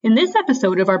In this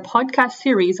episode of our podcast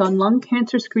series on lung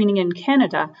cancer screening in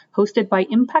Canada, hosted by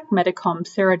Impact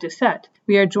Medicom's Sarah Doucette,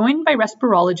 we are joined by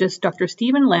respirologist Dr.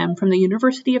 Stephen Lamb from the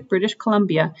University of British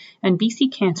Columbia and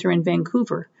BC Cancer in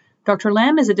Vancouver. Dr.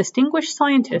 Lamb is a distinguished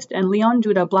scientist and Leon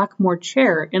Judah Blackmore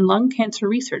Chair in Lung Cancer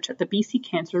Research at the BC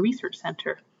Cancer Research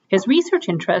Centre. His research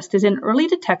interest is in early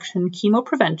detection,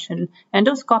 chemoprevention,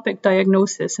 endoscopic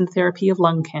diagnosis, and therapy of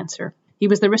lung cancer. He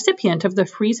was the recipient of the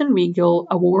Friesen Regal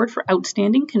Award for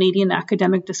Outstanding Canadian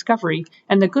Academic Discovery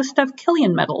and the Gustav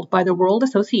Killian Medal by the World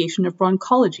Association of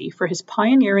Bronchology for his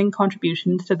pioneering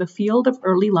contributions to the field of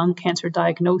early lung cancer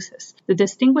diagnosis, the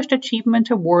Distinguished Achievement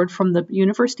Award from the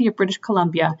University of British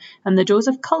Columbia, and the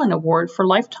Joseph Cullen Award for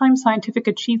Lifetime Scientific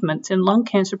Achievements in Lung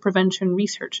Cancer Prevention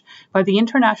Research by the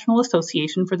International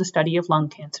Association for the Study of Lung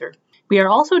Cancer. We are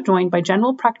also joined by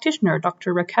general practitioner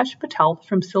Dr. Rakesh Patel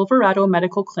from Silverado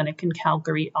Medical Clinic in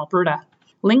Calgary, Alberta.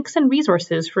 Links and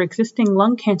resources for existing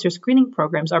lung cancer screening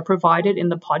programs are provided in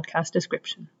the podcast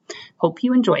description. Hope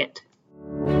you enjoy it.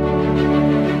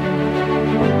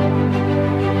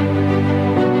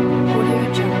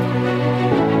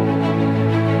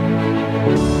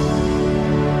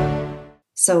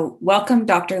 So welcome,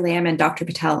 Dr. Lamb and Dr.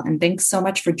 Patel, and thanks so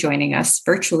much for joining us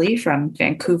virtually from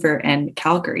Vancouver and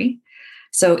Calgary.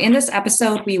 So in this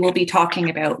episode, we will be talking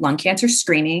about lung cancer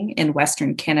screening in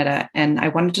Western Canada. And I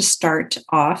wanted to start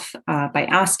off by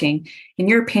asking, in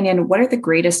your opinion, what are the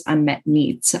greatest unmet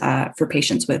needs for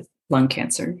patients with lung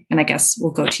cancer? And I guess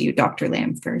we'll go to you, Dr.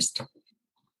 Lamb, first.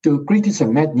 The greatest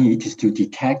unmet need is to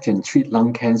detect and treat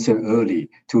lung cancer early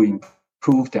to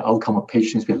improve the outcome of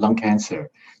patients with lung cancer.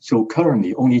 So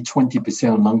currently, only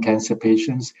 20% of lung cancer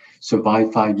patients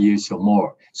survive 5 years or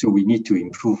more. So we need to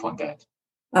improve on that.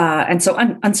 And so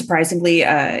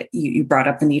unsurprisingly, you brought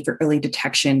up the need for early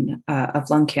detection of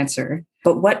lung cancer.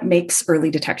 But what makes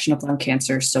early detection of lung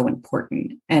cancer so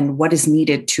important? And what is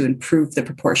needed to improve the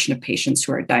proportion of patients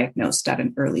who are diagnosed at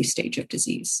an early stage of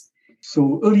disease?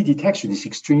 So early detection is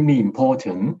extremely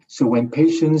important. So when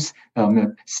patients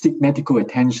seek medical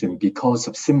attention because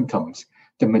of symptoms,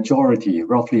 the majority,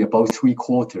 roughly about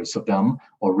 3/4 of them,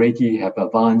 already have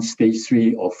advanced stage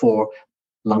 3 or 4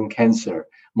 lung cancer.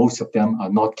 Most of them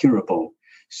are not curable.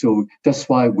 So that's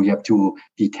why we have to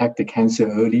detect the cancer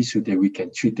early so that we can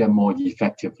treat them more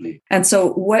effectively. And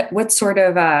so what sort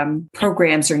of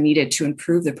programs are needed to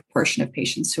improve the proportion of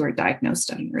patients who are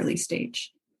diagnosed at an early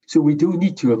stage? So we do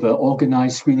need to have an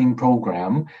organized screening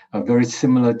program, very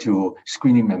similar to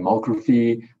screening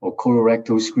mammography or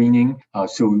colorectal screening,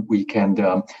 so we can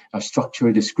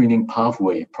structure the screening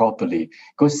pathway properly.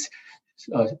 Because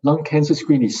lung cancer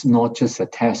screening is not just a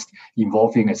test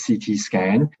involving a CT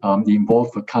scan. It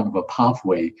involves a kind of a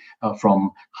pathway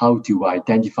from how to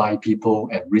identify people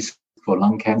at risk for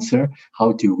lung cancer,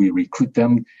 how do we recruit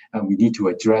them, and we need to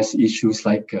address issues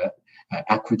like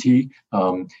equity,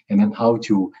 and then how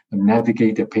to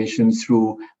navigate the patients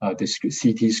through the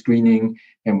CT screening.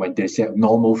 And when there's a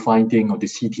normal finding of the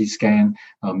CT scan,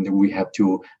 we have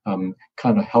to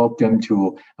kind of help them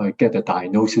to get a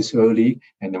diagnosis early.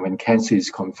 And then when cancer is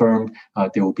confirmed,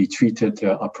 they will be treated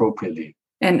appropriately.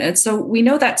 And so we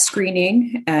know that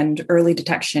screening and early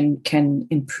detection can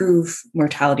improve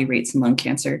mortality rates in lung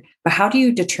cancer. But how do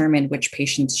you determine which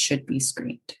patients should be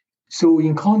screened? So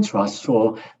in contrast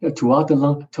to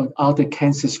other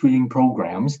cancer screening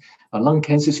programs, lung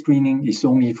cancer screening is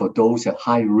only for those at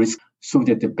high risk so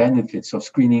that the benefits of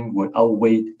screening will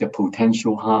outweigh the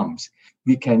potential harms.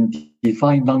 We can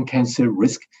define lung cancer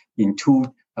risk in two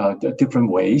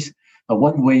different ways.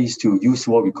 One way is to use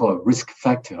what we call a risk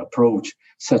factor approach,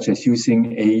 such as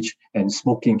using age and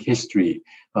smoking history.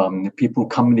 People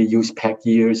commonly use PEG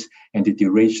years and the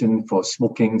duration for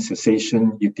smoking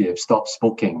cessation if they have stopped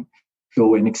smoking.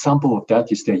 So an example of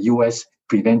that is the U.S.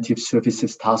 Preventive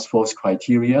Services Task Force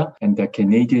criteria and the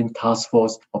Canadian Task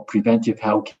Force of Preventive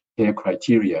Healthcare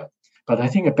criteria. But I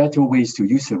think a better way is to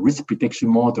use a risk prediction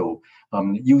model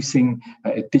using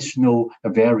additional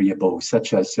variables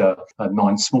such as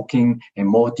non-smoking and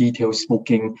more detailed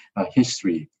smoking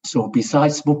history. So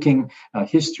besides smoking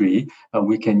history,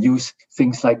 we can use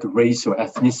things like race or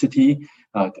ethnicity,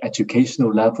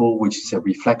 educational level, which is a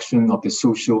reflection of the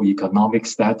socio-economic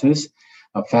status,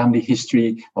 a family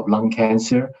history of lung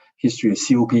cancer, history of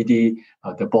COPD,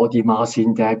 the body mass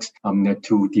index,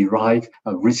 to derive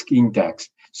a risk index.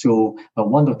 So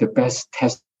one of the best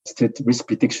tests risk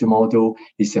prediction model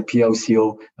is a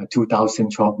PLCO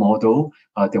 2012 model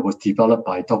that was developed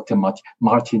by Dr.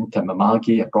 Martin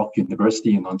Tamamagi at Brock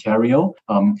University in Ontario.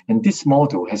 And this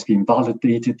model has been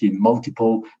validated in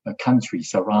multiple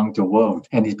countries around the world,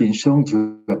 and it's been shown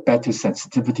to have better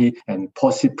sensitivity and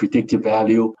positive predictive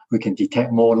value. We can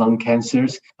detect more lung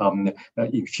cancers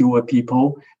in fewer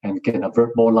people and can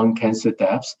avert more lung cancer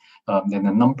deaths. Then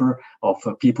the number of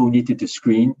people needed to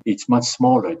screen is much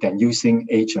smaller than using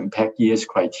age and PEG years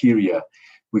criteria.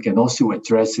 We can also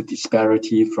address the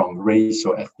disparity from race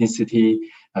or ethnicity,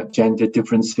 gender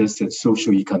differences, and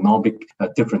socioeconomic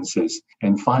differences.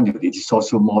 And finally, it is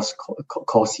also more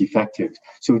cost-effective.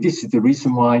 So this is the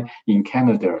reason why in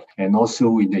Canada and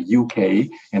also in the UK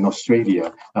and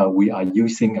Australia, we are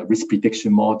using a risk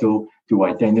prediction model to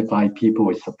identify people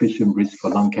with sufficient risk for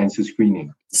lung cancer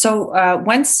screening. So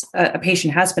once a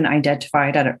patient has been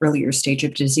identified at an earlier stage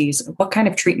of disease, what kind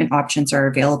of treatment options are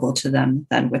available to them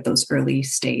then with those early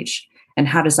stage? And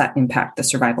how does that impact the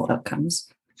survival outcomes?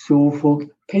 So for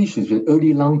patients with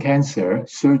early lung cancer,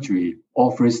 surgery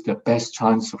offers the best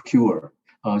chance of cure.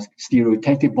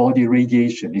 Stereotactic body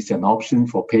radiation is an option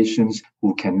for patients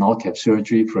who cannot have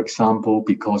surgery, for example,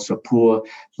 because of poor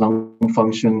lung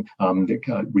function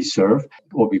reserve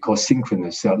or because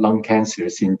synchronous lung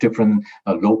cancers in different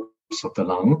lobes of the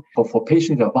lung. But for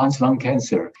patients with advanced lung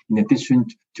cancer, in addition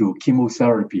to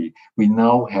chemotherapy, we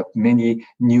now have many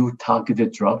new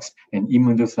targeted drugs and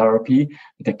immunotherapy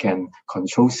that can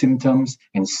control symptoms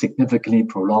and significantly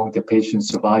prolong the patient's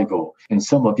survival. And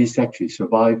some of these actually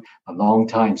survive a long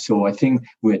time. So I think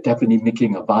we're definitely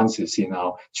making advances in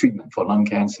our treatment for lung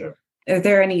cancer. Are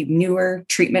there any newer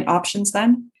treatment options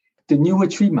then? The newer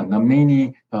treatment are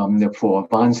mainly for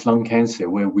advanced lung cancer,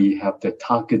 where we have the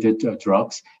targeted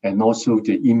drugs and also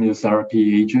the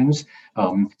immunotherapy agents.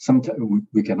 Sometimes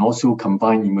we can also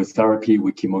combine immunotherapy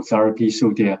with chemotherapy.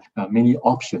 So there are many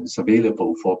options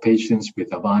available for patients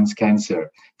with advanced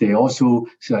cancer. They also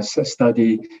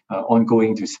study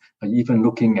ongoing to even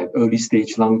looking at early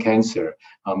stage lung cancer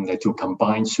to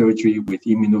combine surgery with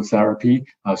immunotherapy.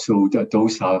 So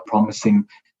those are promising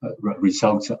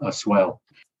results as well.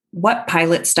 What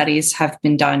pilot studies have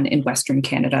been done in Western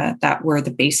Canada that were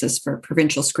the basis for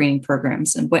provincial screening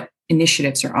programs, and what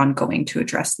initiatives are ongoing to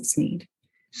address this need?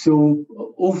 So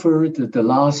over the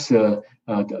last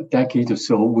decade or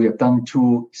so, we have done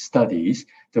two studies.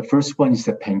 The first one is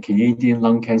the Pan-Canadian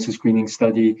Lung Cancer Screening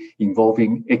Study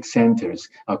involving 8 centers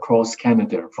across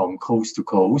Canada from coast to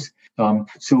coast.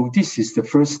 So this is the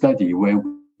first study where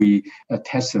we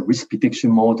test a risk prediction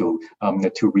model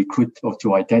to recruit or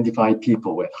to identify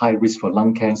people at high risk for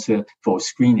lung cancer for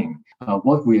screening.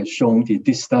 What we have shown in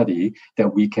this study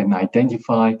that we can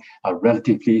identify a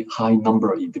relatively high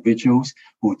number of individuals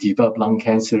who develop lung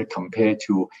cancer compared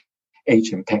to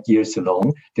age and PEG years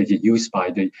alone that are used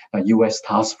by the U.S.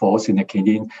 Task Force and the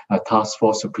Canadian Task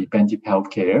Force of Preventive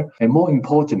Healthcare. And more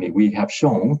importantly, we have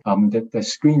shown that the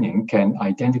screening can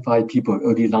identify people with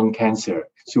early lung cancer.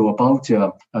 So about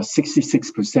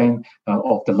 66%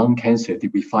 of the lung cancer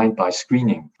that we find by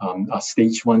screening are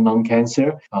stage 1 lung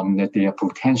cancer, that they are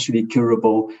potentially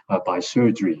curable by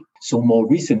surgery. So more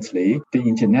recently, the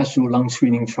International Lung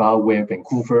Screening Trial, where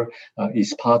Vancouver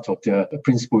is part of the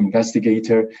principal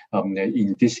investigator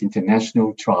in this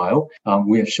international trial,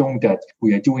 we have shown that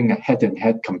we are doing a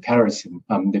head-and-head comparison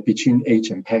between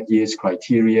age and PEG years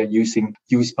criteria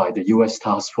used by the U.S.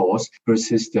 Task Force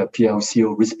versus the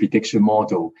PLCO risk prediction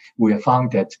model. We have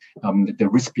found that the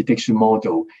risk prediction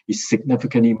model is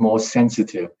significantly more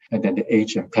sensitive than the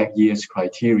age and PEG years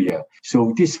criteria.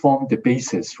 So this formed the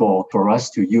basis for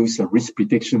us to use a risk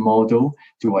prediction model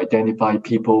to identify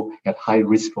people at high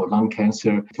risk for lung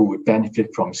cancer who would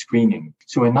benefit from screening.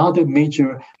 So another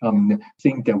major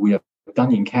thing that we have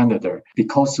done in Canada,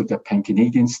 because of the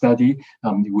Pan-Canadian study,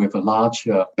 we have a large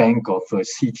bank of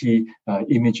CT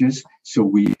images. So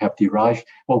we have derived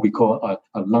what we call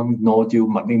a lung nodule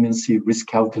malignancy risk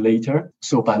calculator.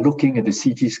 So by looking at the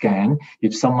CT scan,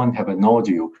 if someone have a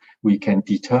nodule, we can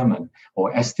determine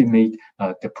or estimate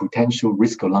the potential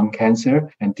risk of lung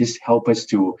cancer. And this helps us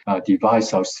to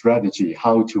devise our strategy,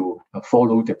 how to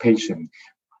follow the patient.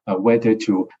 Whether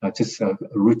to just a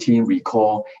routine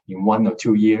recall in 1 or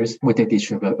 2 years, whether they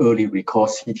should have an early recall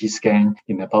CT scan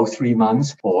in about 3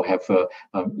 months, or have an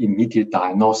immediate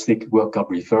diagnostic workup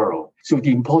referral. So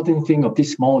the important thing of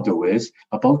this model is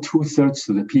about 2/3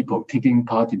 of the people taking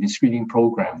part in the screening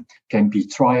program can be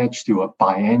triaged to a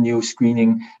biannual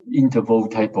screening interval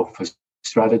type of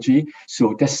strategy.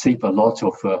 So that saves a lot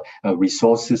of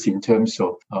resources in terms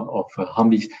of how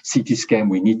many CT scan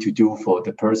we need to do for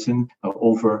the person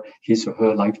over his or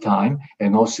her lifetime,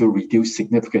 and also reduce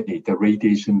significantly the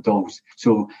radiation dose.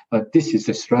 So this is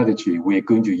a strategy we're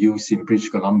going to use in British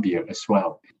Columbia as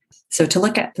well. So to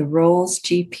look at the roles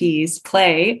GPs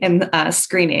play in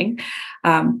screening,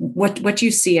 what do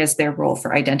you see as their role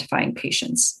for identifying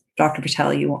patients? Dr.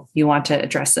 Patel, you want to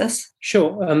address this?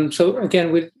 Sure. So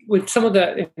again, with some of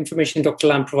that information Dr.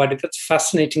 Lam provided, that's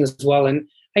fascinating as well. And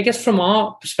I guess from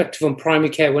our perspective on primary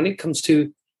care, when it comes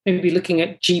to maybe looking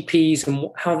at GPs and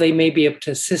how they may be able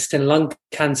to assist in lung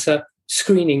cancer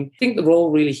screening, I think the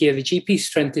role really here, the GP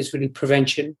strength is really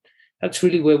prevention. That's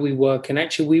really where we work. And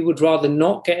actually, we would rather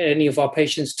not get any of our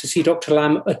patients to see Dr.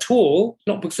 Lam at all,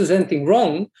 not because there's anything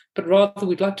wrong, but rather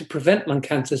we'd like to prevent lung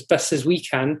cancer as best as we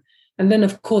can. And then,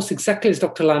 of course, exactly as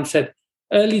Dr. Lam said,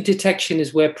 early detection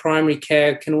is where primary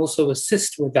care can also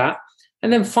assist with that.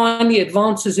 And then finally,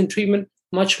 advances in treatment,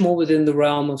 much more within the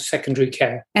realm of secondary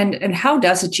care. And how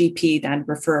does a GP then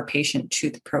refer a patient to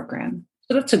the program?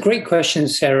 So that's a great question,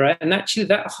 Sarah. And actually,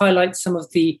 that highlights some of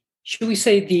the, should we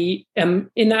say, the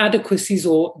inadequacies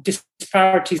or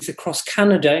disparities across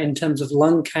Canada in terms of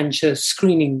lung cancer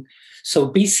screening. So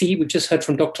BC, we've just heard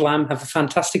from Dr. Lam, have a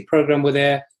fantastic program where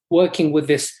they're working with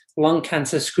this lung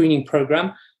cancer screening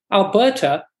program.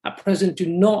 Alberta, at present, do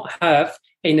not have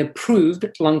an approved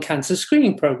lung cancer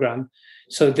screening program.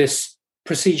 So this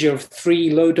procedure of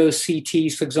 3 low-dose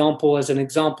CTs, for example, as an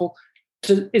example,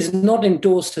 is not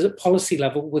endorsed at a policy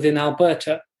level within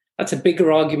Alberta. That's a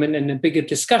bigger argument and a bigger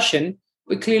discussion.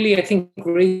 But clearly, I think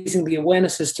raising the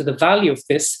awareness as to the value of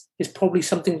this is probably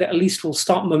something that at least will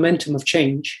start momentum of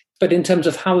change. But in terms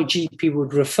of how a GP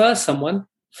would refer someone,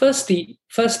 first the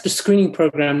screening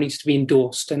program needs to be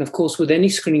endorsed. And of course, with any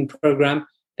screening program,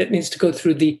 that needs to go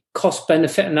through the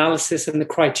cost-benefit analysis and the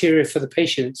criteria for the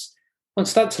patients.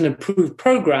 Once that's an approved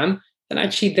program,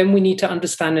 then we need to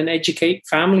understand and educate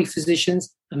family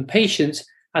physicians and patients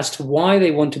as to why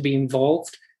they want to be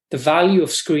involved, the value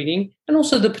of screening, and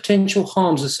also the potential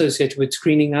harms associated with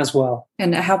screening as well.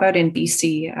 And how about in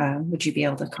BC? Would you be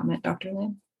able to comment, Dr.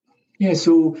 Lam? Yeah,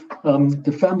 so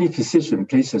the family physician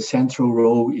plays a central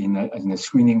role in a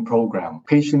screening program.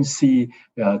 Patients see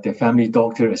their family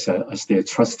doctor as their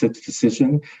trusted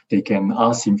physician. They can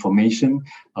ask information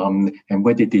and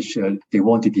whether they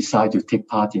want to decide to take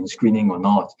part in screening or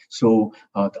not. So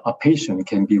a patient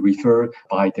can be referred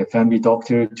by their family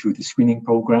doctor to the screening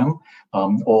program,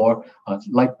 or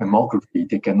like mammography,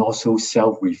 they can also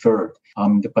self-refer.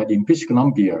 But in British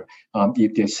Columbia,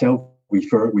 if they're self-refer,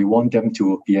 we want them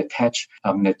to be attached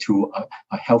to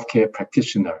a healthcare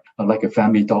practitioner, like a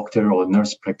family doctor or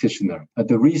nurse practitioner.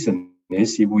 The reason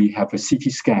is if we have a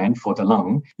CT scan for the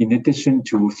lung, in addition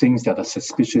to things that are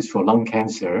suspicious for lung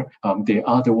cancer, there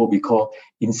are what we call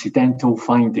incidental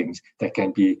findings that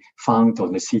can be found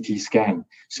on the CT scan.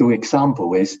 So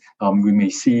example is we may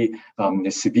see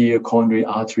the severe coronary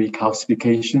artery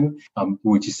calcification,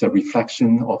 which is a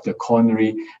reflection of the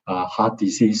coronary heart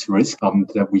disease risk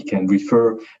that we can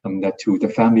refer to the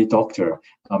family doctor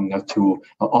to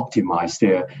optimize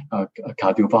their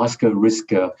cardiovascular risk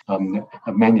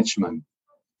management.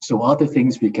 So other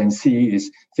things we can see is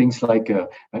things like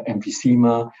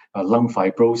emphysema, lung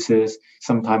fibrosis,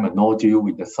 sometimes a nodule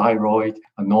in the thyroid,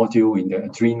 a nodule in the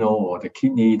adrenal or the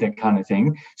kidney, that kind of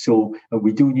thing. So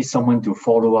we do need someone to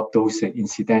follow up those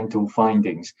incidental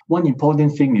findings. One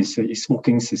important thing is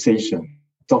smoking cessation.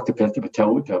 Dr.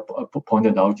 Patel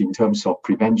pointed out in terms of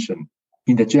prevention.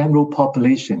 In the general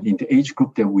population, in the age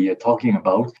group that we are talking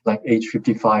about, like age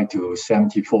 55 to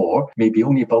 74, maybe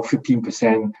only about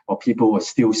 15% of people are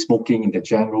still smoking in the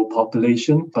general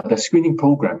population. But the screening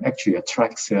program actually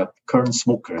attracts current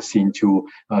smokers into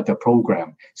the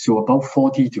program. So about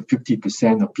 40 to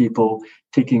 50% of people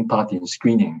taking part in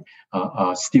screening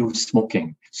are still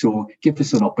smoking. So give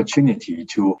us an opportunity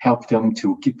to help them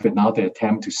to give another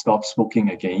attempt to stop smoking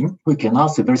again. We can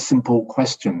ask a very simple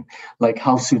question, like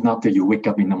how soon after you wake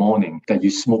up in the morning that you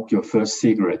smoke your first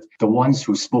cigarette. The ones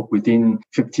who smoke within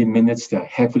 15 minutes, they're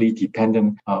heavily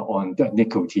dependent on the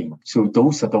nicotine. So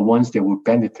those are the ones that would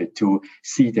benefit to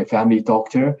see the family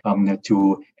doctor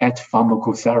to add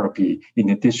pharmacotherapy in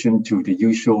addition to the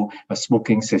usual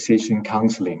smoking cessation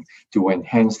counseling to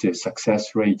enhance their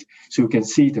success rate. So you can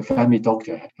see the family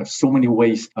doctor have so many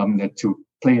ways to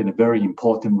play a very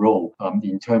important role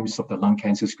in terms of the lung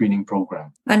cancer screening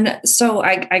program. And so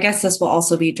I guess this will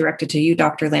also be directed to you,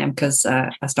 Dr. Lam, because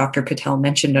as Dr. Patel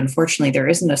mentioned, unfortunately, there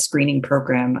isn't a screening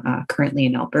program currently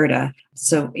in Alberta.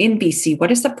 So in BC,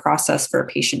 what is the process for a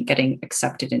patient getting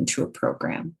accepted into a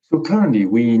program? So currently,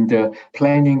 we're in the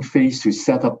planning phase to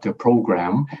set up the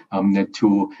program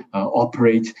to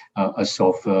operate as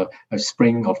of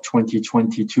spring of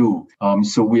 2022.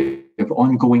 So we have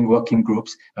ongoing working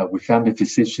groups with family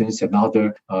physicians and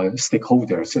other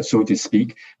stakeholders, so to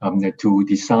speak, to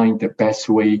design the best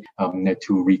way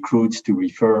to recruit, to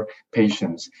refer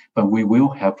patients. But we will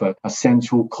have a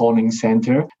central calling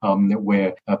center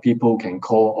where people can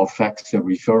call or fax the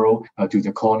referral to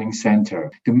the calling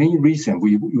center. The main reason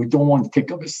we don't want to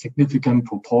take up a significant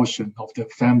proportion of the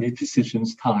family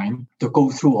physician's time to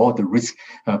go through all the risk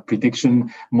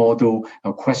prediction model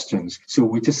questions. So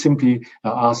we just simply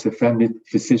ask the family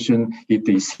physician if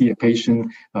they see a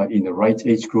patient in the right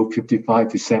age group, 55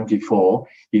 to 74,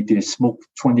 if they smoke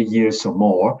 20 years or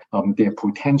more, they're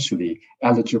potentially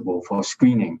eligible for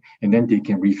screening. And then they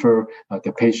can refer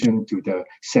the patient to the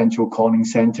central calling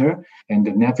center, and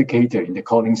the navigator in the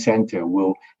calling center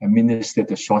will administer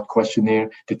the short questionnaire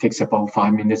that takes about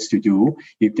 5 minutes to do.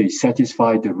 If they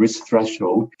satisfy the risk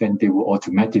threshold, then they will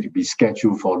automatically be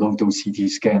scheduled for a low-dose CT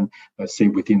scan, say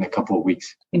within a couple of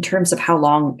weeks. In terms of how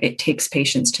long it takes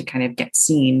patients to kind of get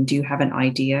seen, do you have an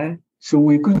idea? So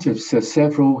we're going to have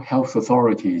several health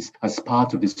authorities as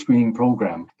part of the screening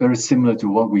program, very similar to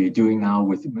what we're doing now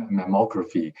with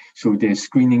mammography. So there's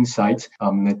screening sites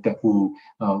that who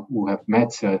have met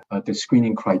the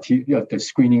screening criteria, the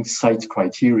screening site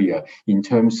criteria in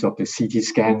terms of the CT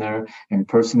scanner and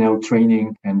personnel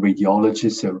training and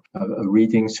radiologist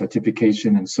reading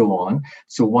certification and so on.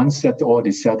 So once that all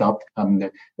is set up,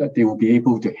 they will be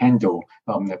able to handle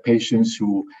the patients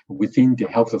who within the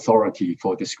health authority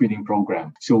for the screening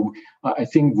program. So I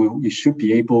think we should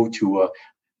be able to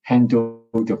handle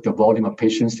the volume of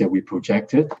patients that we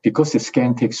projected, because the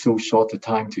scan takes so short a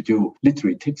time to do.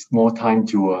 Literally, it takes more time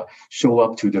to show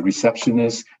up to the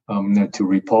receptionist to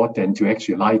report than to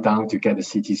actually lie down to get a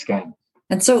CT scan.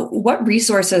 And so what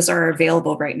resources are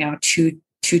available right now to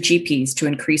GPs to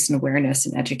increase an awareness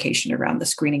and education around the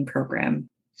screening program?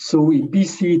 So in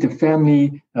BC, the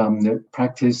Family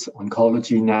Practice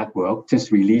Oncology Network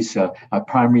just released a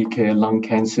primary care lung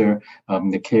cancer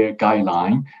care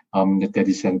guideline that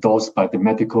is endorsed by the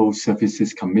Medical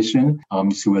Services Commission.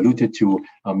 So alluded to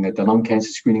the lung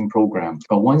cancer screening program.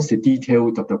 But once the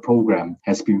details of the program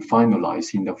has been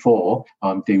finalized in the fall,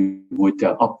 they would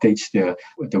update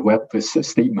the web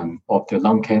statement of the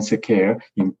lung cancer care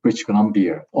in British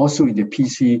Columbia. Also in the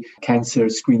PC cancer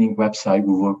screening website,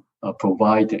 we will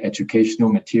provide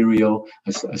educational material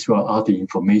as well as other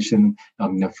information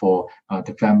for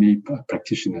the family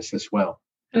practitioners as well.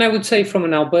 And I would say from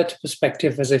an Alberta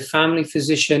perspective, as a family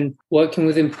physician working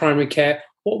within primary care,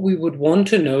 what we would want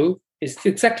to know is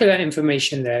exactly that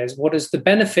information there. Is what is the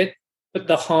benefit, but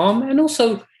the harm, and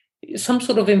also some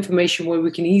sort of information where we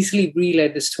can easily relay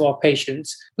this to our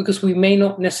patients, because we may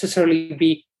not necessarily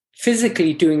be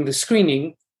physically doing the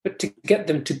screening, but to get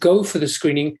them to go for the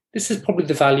screening, this is probably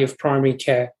the value of primary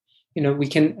care. We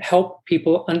can help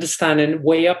people understand and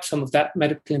weigh up some of that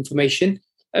medical information.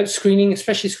 Screening,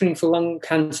 especially screening for lung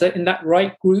cancer, in that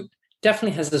right group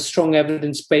definitely has a strong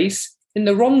evidence base. In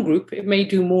the wrong group, it may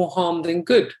do more harm than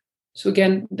good. So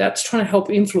again, that's trying to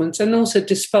help influence and also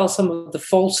dispel some of the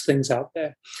false things out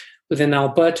there. Within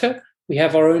Alberta, we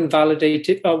have our own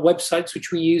validated websites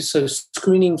which we use. So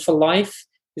Screening for Life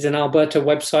is an Alberta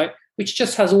website which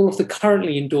just has all of the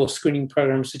currently endorsed screening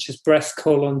programs, such as breast,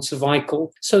 colon,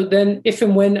 cervical. So then if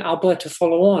and when Alberta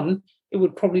follow on, it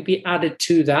would probably be added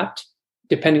to that,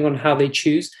 depending on how they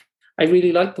choose. I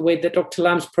really like the way that Dr.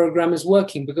 Lam's program is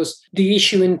working, because the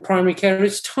issue in primary care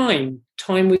is time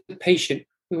with the patient.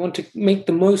 We want to make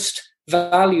the most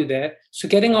value there. So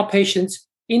getting our patients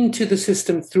into the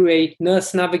system through a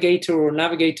nurse navigator or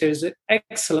navigator is an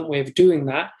excellent way of doing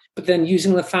that. But then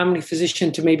using the family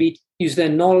physician to maybe use their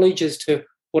knowledge as to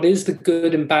what is the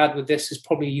good and bad with this is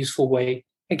probably a useful way.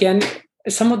 Again,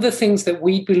 some of the things that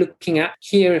we'd be looking at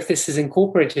here, if this is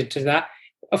incorporated to that,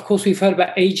 of course, we've heard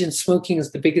about age and smoking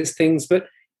as the biggest things, but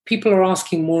people are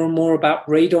asking more and more about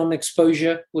radon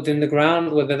exposure within the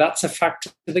ground, whether that's a factor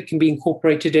that can be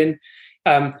incorporated in.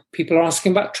 People are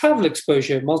asking about travel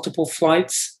exposure, multiple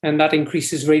flights, and that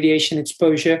increases radiation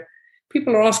exposure.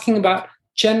 People are asking about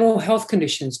general health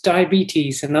conditions,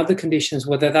 diabetes and other conditions,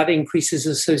 whether that increases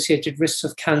associated risks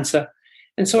of cancer.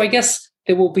 And so I guess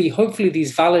there will be hopefully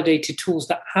these validated tools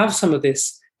that have some of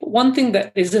this. But one thing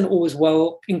that isn't always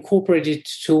well incorporated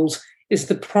to tools is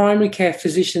the primary care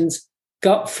physician's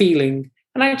gut feeling.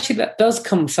 And actually, that does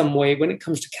come some way when it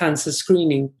comes to cancer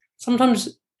screening.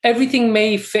 Sometimes everything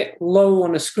may fit low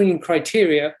on a screening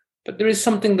criteria, but there is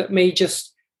something that may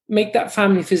just make that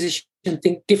family physician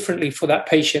think differently for that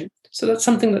patient. So that's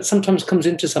something that sometimes comes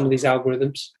into some of these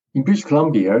algorithms. In British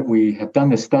Columbia, we have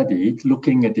done a study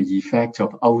looking at the effect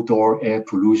of outdoor air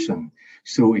pollution.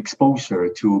 So exposure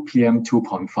to PM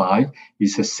 2.5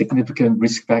 is a significant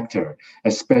risk factor,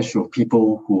 especially for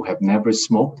people who have never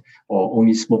smoked or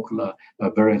only smoked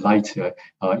very light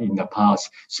in the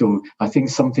past. So I think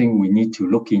something we need to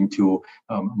look into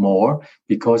more,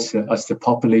 because as the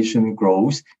population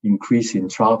grows, increase in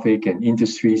traffic and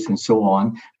industries and so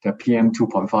on, the PM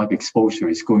 2.5 exposure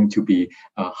is going to be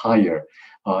higher.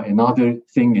 Another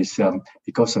thing is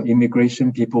because of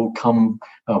immigration, people come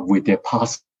with their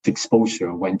past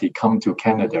exposure when they come to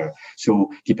Canada.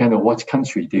 So depending on what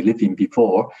country they live in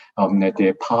before,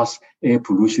 their past air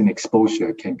pollution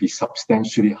exposure can be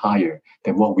substantially higher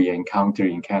than what we encounter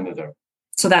in Canada.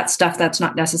 So that's stuff that's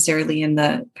not necessarily in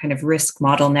the kind of risk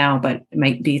model now, but it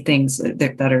might be things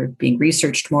that are being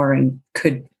researched more and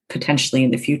could potentially in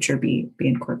the future be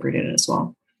incorporated as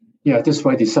well. Yeah, that's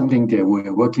why it's something that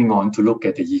we're working on to look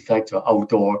at the effect of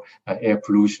outdoor air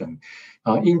pollution.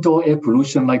 Indoor air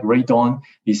pollution like radon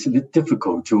is a bit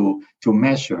difficult to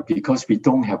measure because we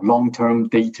don't have long-term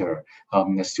data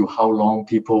as to how long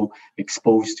people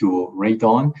exposed to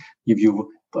radon. If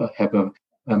you have a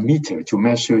meter to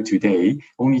measure today,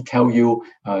 only tell you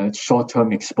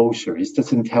short-term exposure. It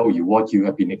doesn't tell you what you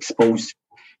have been exposed to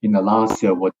in the last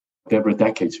whatever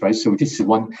decades, right? So this is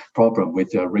one problem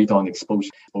with radon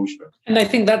exposure. And I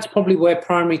think that's probably where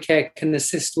primary care can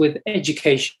assist with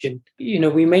education.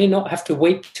 We may not have to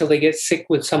wait till they get sick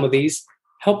with some of these.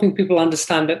 Helping people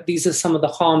understand that these are some of the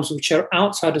harms which are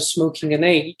outside of smoking and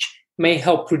age may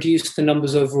help reduce the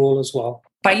numbers overall as well.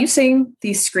 By using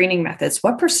these screening methods,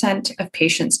 what % of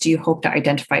patients do you hope to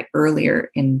identify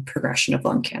earlier in progression of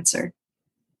lung cancer?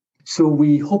 So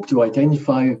we hope to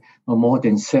identify more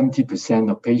than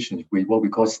 70% of patients with what we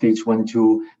call stage 1,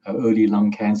 2 early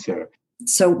lung cancer.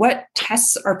 So what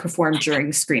tests are performed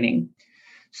during screening?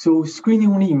 So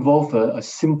screening only involves a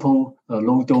simple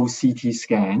low-dose CT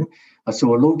scan.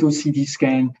 So a low-dose CT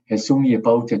scan has only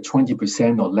about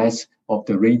 20% or less of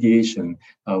the radiation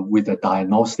with a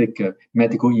diagnostic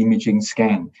medical imaging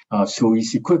scan. So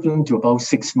it's equivalent to about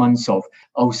 6 months of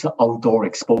outdoor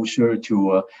exposure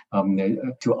to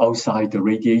outside the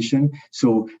radiation.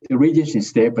 So the radiation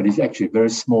is there, but it's actually a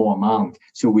very small amount.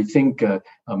 So we think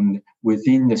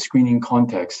within the screening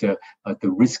context,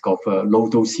 the risk of a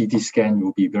low-dose CT scan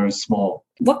will be very small.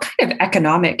 What kind of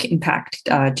economic impact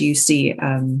do you see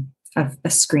of a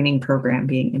screening program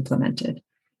being implemented?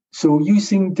 So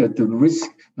using the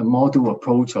risk model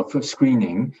approach of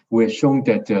screening, we're showing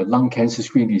that lung cancer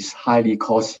screening is highly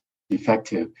cost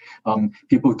effective.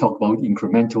 People talk about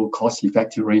incremental cost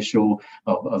effective ratio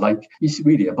of it's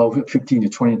really about $15,000 to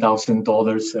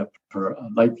 $20,000 per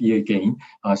life year gain.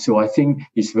 So I think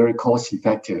it's very cost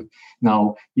effective.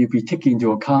 Now, if we take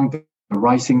into account the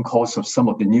rising cost of some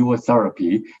of the newer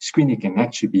therapy, screening can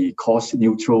actually be cost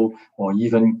neutral or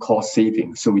even cost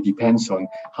saving. So it depends on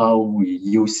how we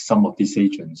use some of these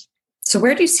agents. So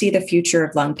where do you see the future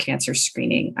of lung cancer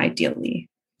screening ideally?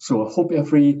 So I hope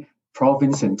every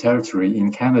province and territory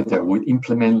in Canada would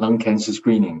implement lung cancer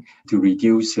screening to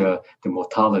reduce the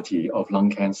mortality of lung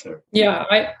cancer. Yeah,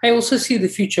 I also see the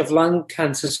future of lung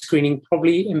cancer screening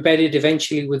probably embedded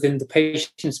eventually within the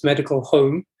patient's medical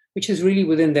home, which is really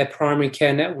within their primary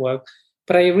care network.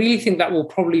 But I really think that will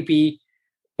probably be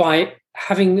by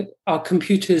having our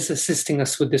computers assisting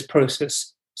us with this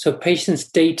process. So patients'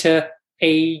 data,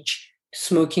 age,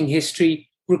 smoking history,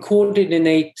 recorded in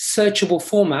a searchable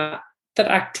format that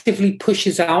actively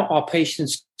pushes out our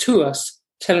patients to us,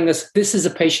 telling us this is a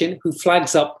patient who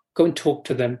flags up, go and talk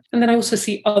to them. And then I also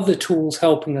see other tools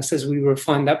helping us as we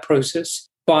refine that process.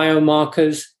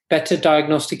 Biomarkers, better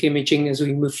diagnostic imaging as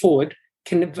we move forward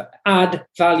can add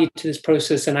value to this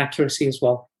process and accuracy as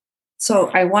well. So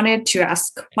I wanted to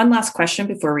ask one last question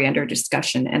before we end our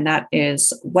discussion, and that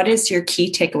is, what is your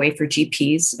key takeaway for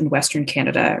GPs in Western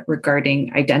Canada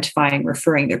regarding identifying,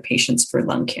 referring their patients for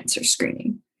lung cancer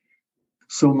screening?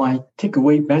 So my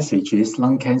takeaway message is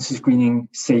lung cancer screening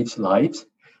saves lives.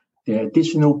 The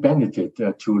additional benefit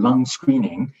to lung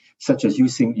screening, such as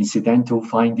using incidental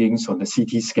findings on the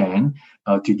CT scan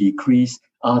to decrease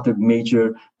other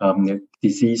major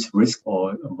disease risk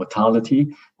or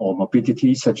mortality or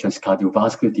morbidity, such as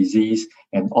cardiovascular disease,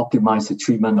 and optimize the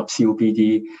treatment of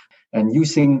COPD. And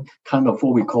using kind of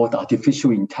what we call the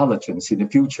artificial intelligence in the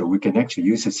future, we can actually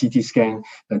use a CT scan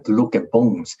to look at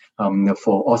bones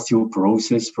for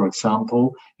osteoporosis, for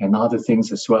example, and other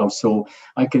things as well. So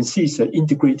I can see it's an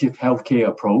integrative healthcare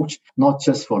approach, not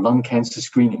just for lung cancer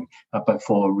screening, but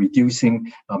for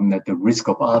reducing the risk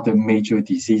of other major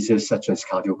diseases such as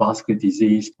cardiovascular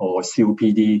disease or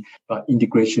COPD. But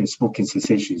integration of smoking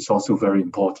cessation is also very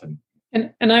important.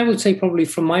 And I would say probably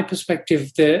from my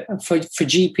perspective, for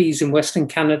GPs in Western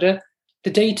Canada, the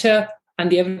data and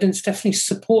the evidence definitely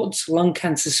supports lung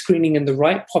cancer screening in the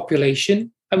right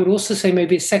population. I would also say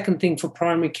maybe a second thing for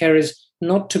primary care is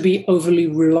not to be overly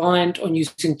reliant on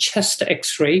using chest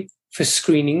X-ray for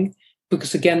screening,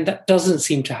 because again, that doesn't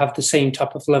seem to have the same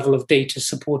type of level of data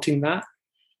supporting that.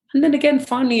 And then again,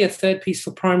 finally, a third piece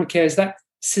for primary care is that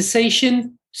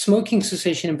cessation, smoking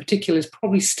cessation in particular, is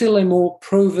probably still a more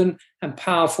proven and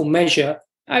powerful measure.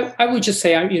 I would just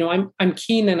say, I'm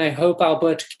keen, and I hope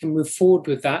Alberta can move forward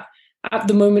with that. At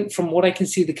the moment, from what I can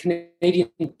see, the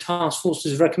Canadian Task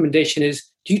Force's recommendation is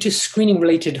due to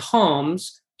screening-related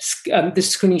harms, this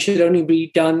screening should only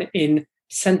be done in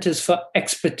centers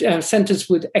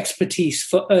with expertise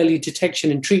for early detection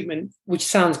and treatment, which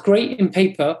sounds great in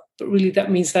paper, but really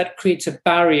that means that creates a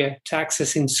barrier to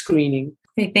accessing screening.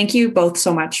 Okay, thank you both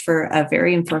so much for a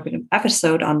very informative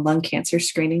episode on lung cancer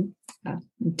screening.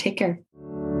 Take care.